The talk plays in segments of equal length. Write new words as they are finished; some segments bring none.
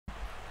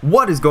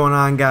What is going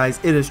on, guys?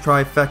 It is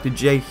Trifecta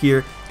J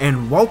here,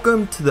 and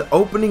welcome to the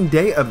opening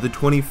day of the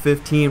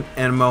 2015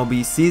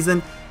 MLB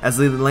season as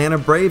the Atlanta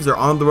Braves are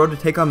on the road to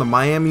take on the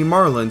Miami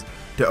Marlins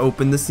to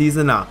open the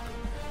season up.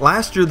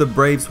 Last year the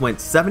Braves went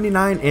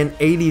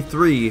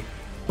 79-83,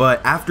 but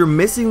after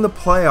missing the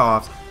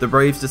playoffs, the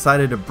Braves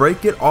decided to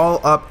break it all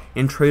up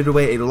and trade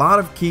away a lot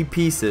of key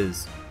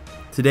pieces.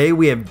 Today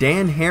we have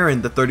Dan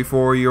Haren, the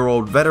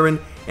 34-year-old veteran,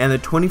 and the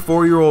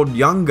 24-year-old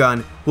young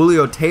gun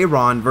Julio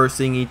Teheran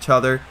versing each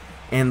other,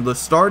 and the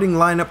starting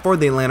lineup for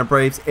the Atlanta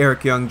Braves: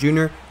 Eric Young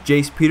Jr.,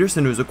 Jace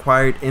Peterson, who was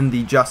acquired in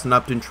the Justin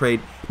Upton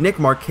trade, Nick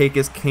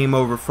Markakis came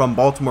over from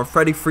Baltimore,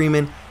 Freddie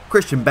Freeman,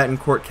 Christian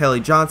Bethancourt, Kelly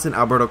Johnson,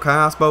 Alberto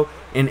Callaspo,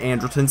 and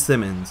Andrelton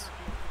Simmons.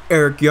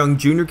 Eric Young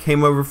Jr.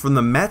 came over from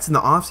the Mets in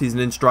the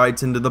offseason and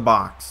strides into the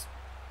box.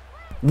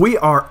 We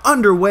are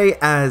underway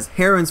as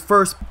Haren's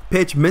first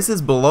pitch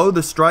misses below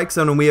the strike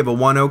zone and we have a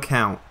 1-0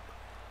 count.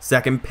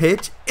 Second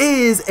pitch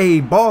is a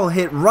ball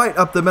hit right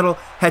up the middle.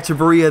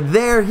 Hechavarria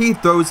there, he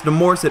throws to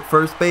Morse at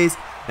first base,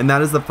 and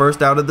that is the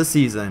first out of the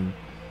season.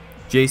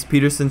 Jace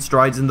Peterson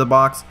strides in the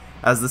box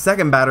as the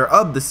second batter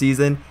of the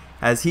season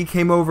as he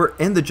came over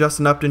in the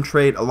Justin Upton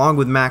trade along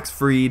with Max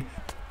Fried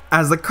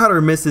as the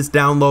cutter misses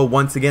down low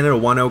once again at a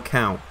 1-0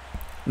 count.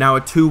 Now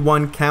a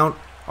 2-1 count,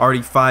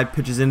 already 5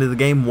 pitches into the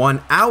game,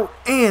 1 out,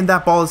 and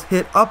that ball is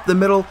hit up the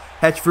middle.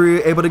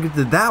 Hechavarria able to get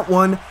to that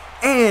one,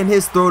 and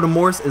his throw to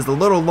Morse is a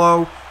little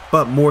low,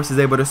 but Morse is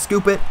able to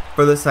scoop it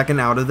for the second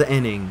out of the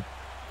inning.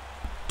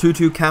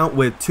 2-2 count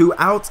with 2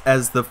 outs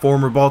as the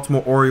former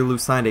Baltimore Oriole who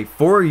signed a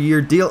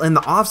 4-year deal in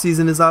the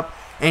offseason is up,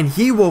 and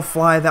he will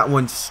fly that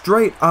one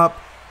straight up.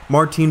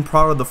 Martin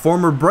Prado, the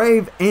former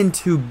Brave, in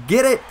to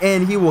get it,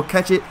 and he will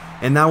catch it,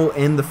 and that will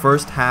end the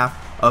first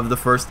half of the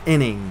first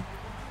inning.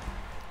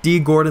 D.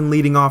 Gordon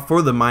leading off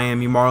for the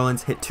Miami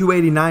Marlins hit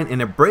 .289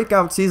 in a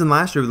breakout season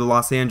last year with the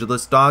Los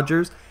Angeles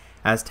Dodgers,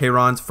 as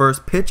Teheran's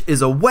first pitch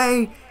is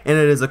away, and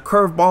it is a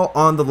curveball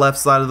on the left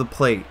side of the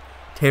plate.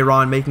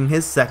 Teheran making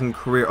his second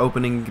career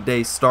opening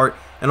day start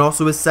and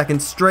also his second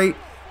straight,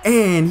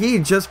 and he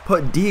just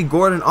put D.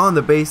 Gordon on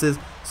the bases,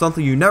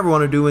 something you never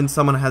want to do when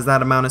someone has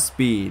that amount of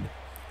speed.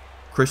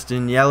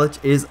 Christian Yelich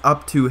is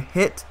up to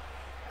hit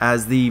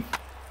as the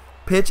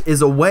pitch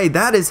is away.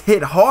 That is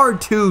hit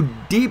hard to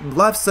deep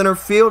left center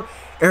field.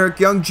 Eric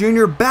Young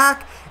Jr.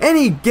 back, and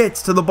he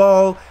gets to the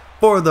ball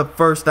for the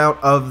first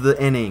out of the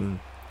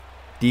inning.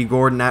 D.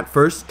 Gordon at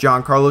first,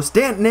 Giancarlo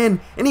Stanton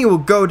in, and he will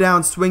go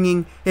down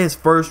swinging, his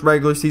first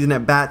regular season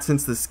at bat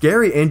since the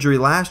scary injury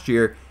last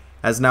year,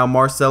 as now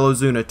Marcell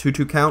Ozuna,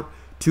 2-2 count,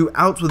 2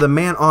 outs with a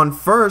man on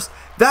first.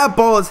 That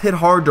ball is hit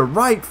hard to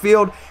right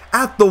field,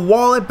 at the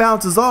wall it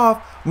bounces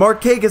off.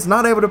 Markakis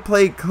not able to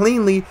play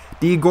cleanly.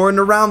 D. Gordon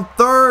around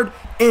third,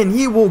 and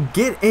he will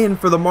get in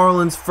for the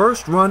Marlins'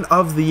 first run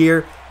of the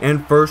year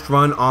and first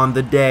run on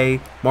the day.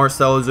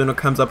 Marcell Ozuna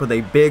comes up with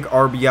a big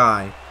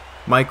RBI.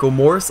 Michael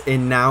Morse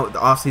in now the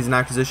offseason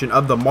acquisition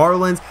of the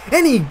Marlins,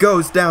 and he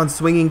goes down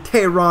swinging.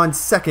 Teheran's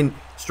second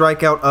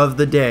strikeout of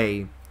the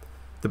day.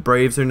 The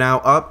Braves are now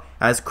up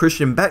as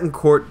Christian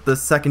Bethancourt, the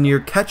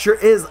second-year catcher,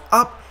 is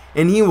up,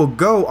 and he will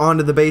go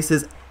onto the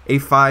bases, a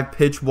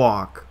 5-pitch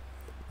walk.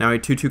 Now a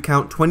 2-2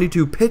 count,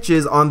 22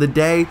 pitches on the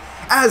day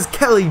as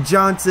Kelly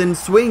Johnson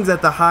swings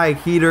at the high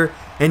heater,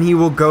 and he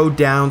will go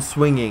down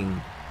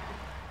swinging.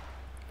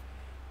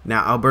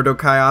 Now Alberto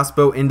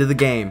Callaspo into the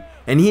game,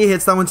 and he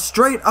hits that one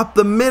straight up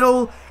the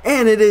middle,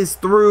 and it is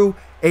through,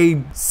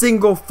 a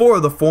single for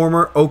the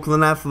former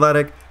Oakland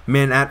Athletic,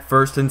 men at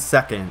first and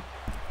second.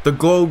 The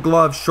Gold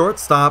Glove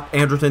shortstop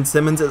Andrelton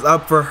Simmons is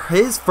up for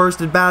his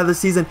first at bat of the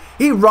season.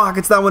 He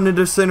rockets that one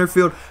into center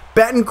field.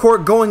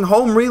 Bethancourt going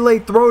home, relay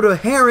throw to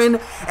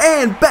Haren,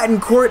 and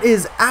Bethancourt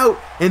is out,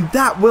 and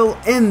that will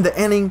end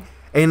the inning.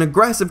 An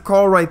aggressive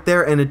call right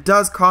there, and it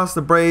does cost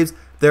the Braves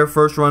their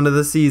first run of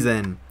the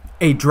season.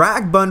 A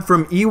drag bunt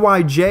from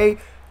EYJ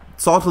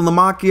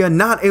Saltalamacchia,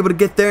 not able to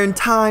get there in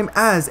time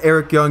as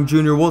Eric Young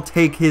Jr. will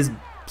take his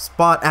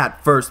spot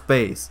at first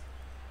base.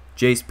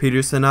 Jace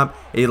Peterson up,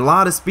 a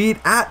lot of speed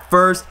at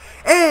first,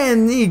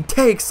 and he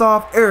takes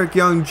off. Eric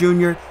Young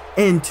Jr.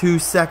 into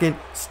second,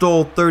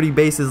 stole 30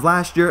 bases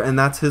last year, and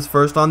that's his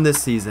first on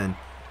this season.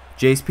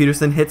 Jace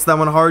Peterson hits that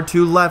one hard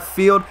to left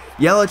field.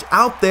 Yelich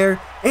out there,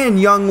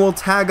 and Young will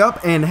tag up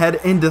and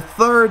head into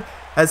third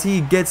as he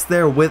gets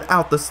there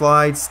without the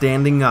slide,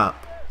 standing up.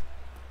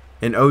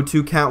 An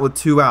 0-2 count with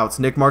 2 outs.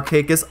 Nick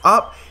Markakis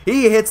up.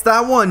 He hits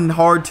that one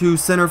hard to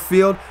center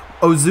field.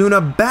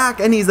 Ozuna back,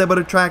 and he's able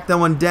to track that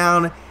one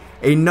down.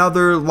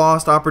 Another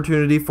lost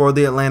opportunity for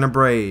the Atlanta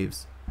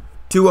Braves.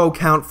 2-0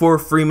 count for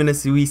Freeman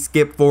as we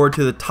skip forward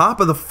to the top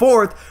of the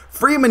fourth.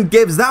 Freeman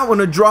gives that one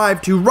a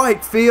drive to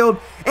right field,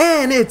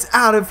 and it's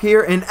out of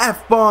here. An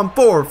F-bomb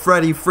for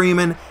Freddie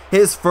Freeman,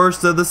 his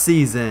first of the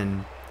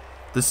season.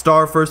 The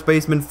star first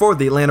baseman for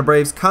the Atlanta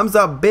Braves comes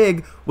up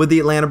big with the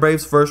Atlanta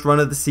Braves' first run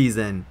of the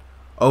season.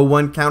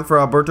 0-1 count for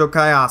Alberto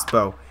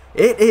Callaspo.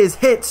 It is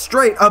hit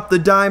straight up the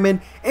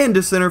diamond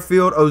into center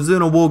field.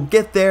 Ozuna will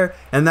get there,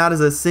 and that is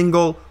a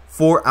single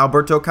for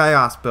Alberto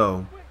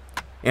Callaspo.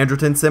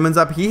 Andrelton Simmons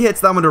up, he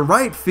hits that one to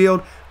right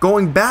field.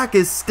 Going back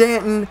is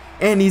Stanton,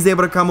 and he's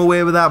able to come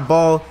away with that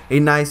ball. A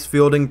nice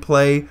fielding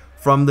play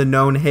from the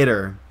known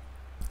hitter.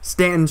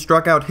 Stanton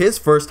struck out his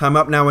first time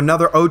up, now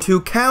another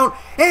 0-2 count,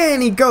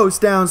 and he goes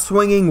down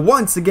swinging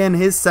once again,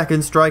 his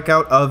second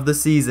strikeout of the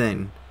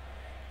season.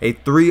 A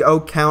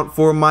 3-0 count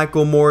for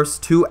Michael Morse,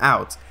 2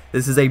 outs.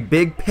 This is a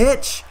big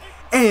pitch,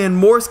 and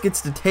Morse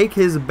gets to take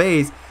his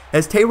base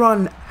as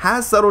Teheran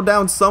has settled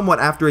down somewhat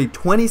after a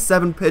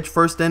 27-pitch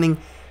first inning.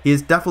 He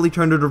has definitely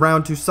turned it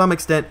around to some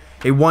extent.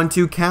 A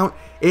 1-2 count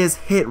is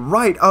hit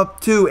right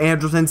up to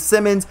Andrelton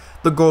Simmons.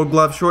 The Gold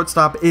Glove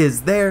shortstop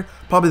is there.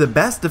 Probably the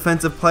best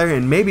defensive player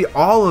in maybe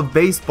all of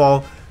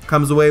baseball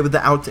comes away with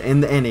the out to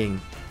end the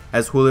inning.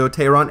 As Julio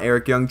Teheran,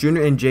 Eric Young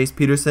Jr., and Jace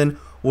Peterson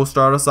will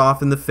start us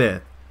off in the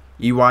 5th.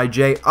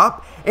 EYJ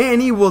up,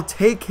 and he will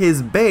take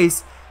his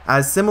base.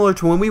 As similar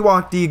to when we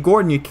walk D.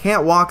 Gordon, you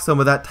can't walk some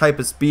of that type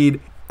of speed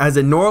as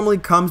it normally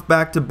comes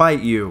back to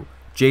bite you.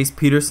 Jace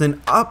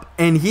Peterson up,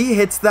 and he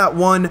hits that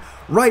one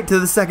right to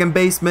the second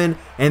baseman,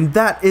 and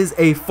that is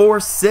a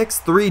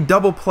 4-6-3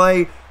 double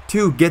play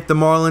to get the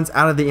Marlins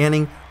out of the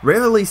inning.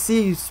 Rarely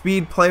see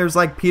speed players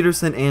like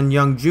Peterson and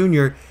Young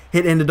Jr.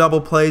 hit into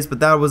double plays, but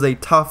that was a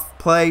tough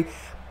play.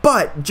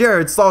 But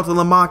Jared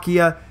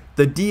Saltalamacchia,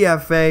 the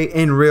DFA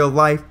in real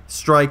life,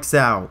 strikes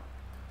out.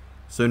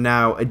 So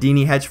now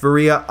Adini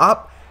Hechavarria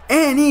up,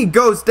 and he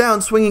goes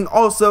down swinging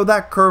also.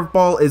 That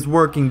curveball is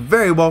working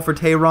very well for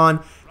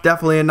Teheran.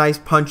 Definitely a nice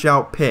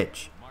punch-out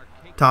pitch.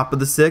 Top of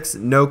the 6th,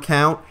 no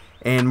count,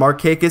 and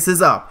Markakis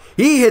is up.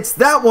 He hits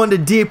that one to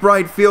deep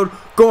right field.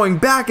 Going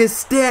back is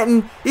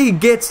Stanton. He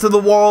gets to the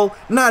wall,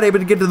 not able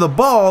to get to the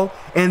ball,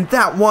 and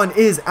that one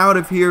is out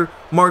of here.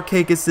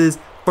 Markakis'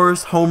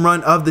 first home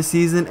run of the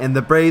season, and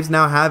the Braves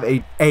now have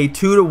a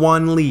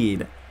 2-1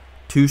 lead.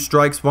 2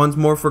 strikes once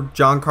more for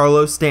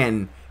Giancarlo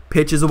Stanton.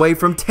 Pitches away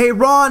from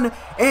Teheran,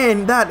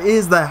 and that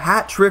is the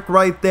hat trick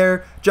right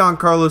there.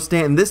 Giancarlo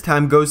Stanton this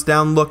time goes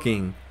down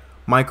looking.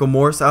 Michael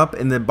Morse up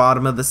in the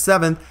bottom of the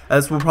 7th.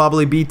 This will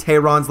probably be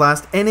Teheran's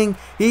last inning.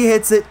 He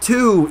hits it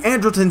to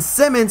Andrelton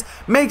Simmons,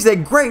 makes a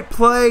great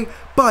play,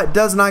 but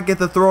does not get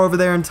the throw over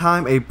there in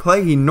time. A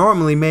play he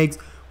normally makes.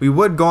 We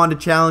would go on to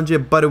challenge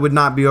it, but it would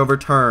not be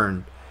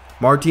overturned.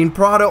 Martin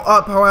Prado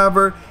up,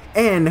 however,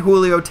 and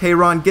Julio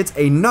Teheran gets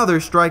another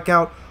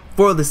strikeout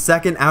for the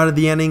second out of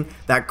the inning.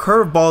 That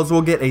curveballs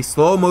will get a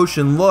slow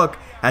motion look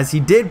as he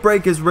did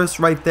break his wrist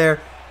right there,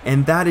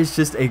 and that is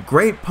just a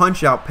great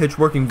punch out pitch,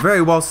 working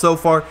very well so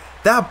far.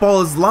 That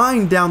ball is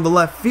lined down the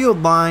left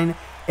field line,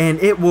 and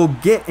it will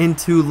get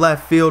into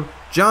left field.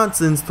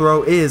 Johnson's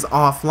throw is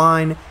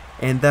offline,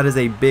 and that is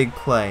a big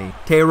play.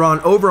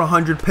 Teheran over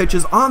 100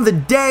 pitches on the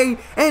day,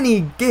 and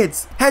he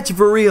gets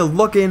Hechavarria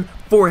looking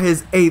for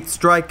his 8th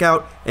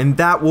strikeout, and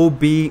that will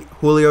be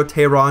Julio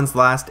Teheran's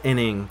last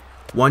inning.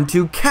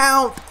 1-2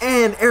 count,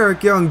 and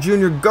Eric Young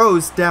Jr.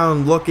 goes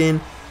down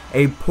looking.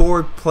 A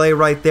poor play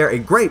right there. A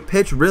great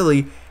pitch,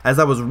 really, as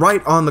that was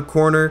right on the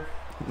corner.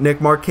 Nick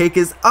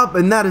Markakis up,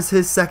 and that is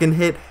his second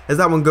hit, as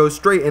that one goes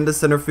straight into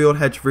center field.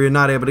 Hechavarria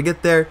not able to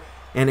get there,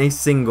 and a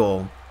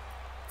single.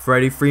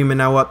 Freddie Freeman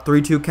now up,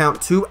 3-2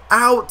 count, 2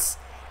 outs,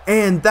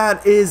 and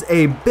that is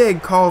a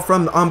big call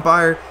from the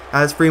umpire,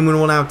 as Freeman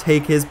will now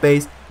take his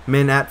base,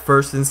 men at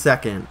first and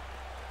second.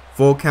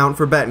 Full count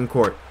for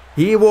Bethancourt.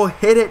 He will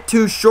hit it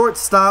to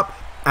shortstop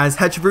as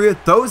Hechavarria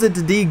throws it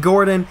to D.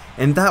 Gordon,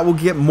 and that will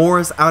get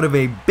Morris out of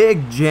a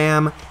big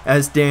jam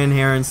as Dan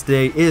Heron's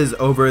day is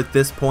over at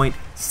this point.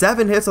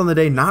 7 hits on the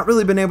day, not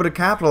really been able to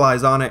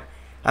capitalize on it.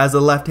 As a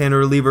left-hander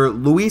reliever,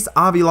 Luis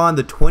Avilan,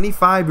 the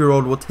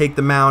 25-year-old, will take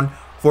the mound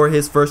for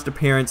his first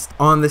appearance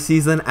on the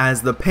season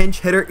as the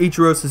pinch hitter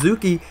Ichiro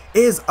Suzuki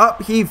is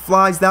up. He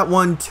flies that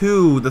one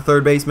to the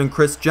third baseman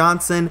Chris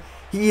Johnson.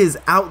 He is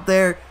out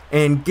there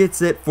and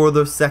gets it for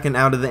the second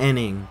out of the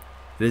inning.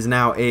 It is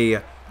now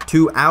a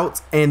 2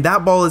 outs, and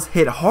that ball is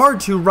hit hard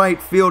to right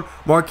field.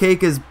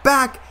 Markakis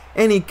back,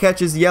 and he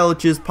catches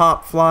Yelich's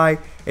pop fly.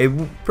 A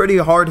pretty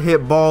hard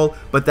hit ball,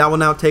 but that will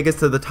now take us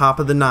to the top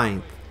of the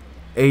 9th.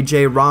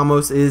 AJ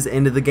Ramos is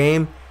into the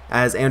game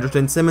as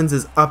Andrelton Simmons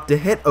is up to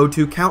hit.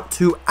 0-2 count,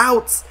 2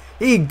 outs.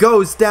 He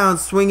goes down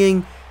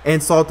swinging,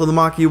 and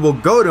Saltalamacchia will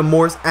go to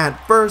Morse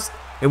at first,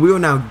 and we will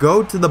now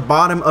go to the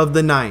bottom of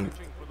the 9th.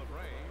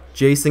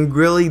 Jason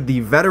Grilli,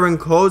 the veteran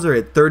closer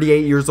at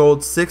 38 years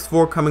old,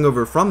 6'4", coming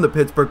over from the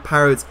Pittsburgh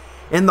Pirates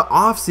in the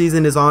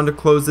offseason, is on to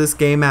close this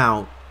game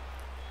out.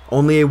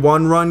 Only a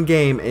 1-run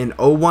game, an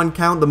 0-1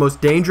 count, the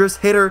most dangerous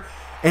hitter,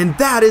 and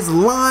that is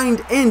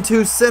lined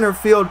into center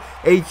field.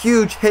 A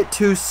huge hit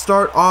to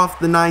start off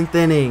the 9th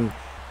inning.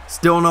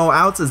 Still no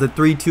outs as a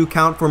 3-2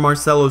 count for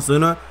Marcell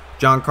Ozuna.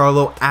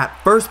 Giancarlo at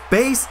first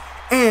base,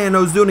 and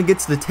Ozuna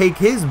gets to take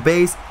his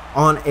base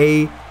on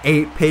a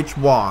 8-pitch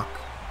walk.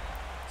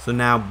 So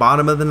now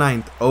bottom of the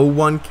 9th,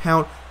 0-1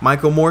 count.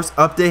 Michael Morse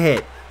up to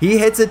hit. He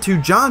hits it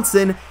to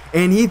Johnson,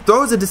 and he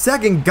throws it to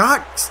second.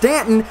 Got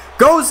Stanton,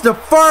 goes to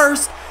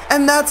first,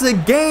 and that's a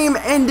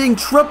game-ending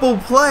triple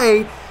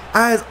play,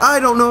 as I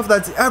don't know if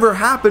that's ever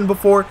happened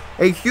before.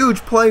 A huge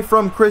play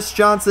from Chris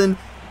Johnson,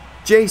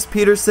 Jace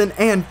Peterson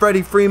and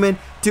Freddie Freeman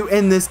to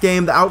end this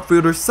game. The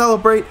outfielders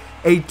celebrate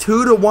a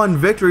 2-1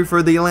 victory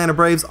for the Atlanta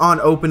Braves on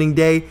opening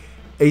day.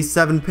 A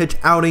 7-pitch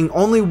outing,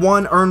 only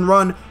 1 earned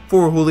run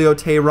for Julio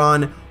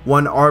Teheran,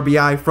 1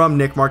 RBI from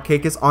Nick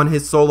Markakis on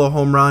his solo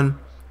home run.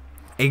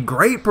 A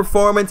great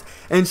performance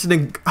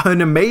and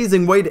an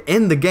amazing way to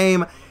end the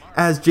game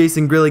as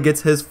Jason Grilli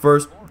gets his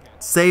first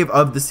save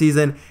of the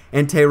season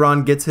and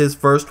Teheran gets his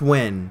first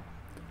win.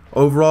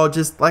 Overall,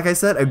 just like I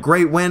said, a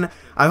great win.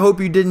 I hope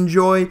you did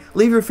enjoy.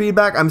 Leave your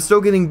feedback. I'm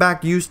still getting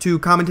back used to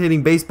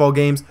commentating baseball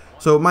games,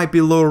 so it might be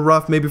a little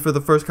rough maybe for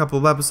the first couple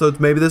of episodes.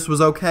 Maybe this was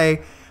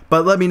okay,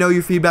 but let me know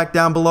your feedback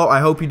down below.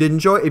 I hope you did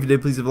enjoy. If you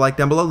did, please leave a like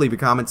down below. Leave your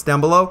comments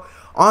down below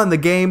on the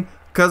game,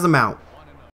 because I'm out.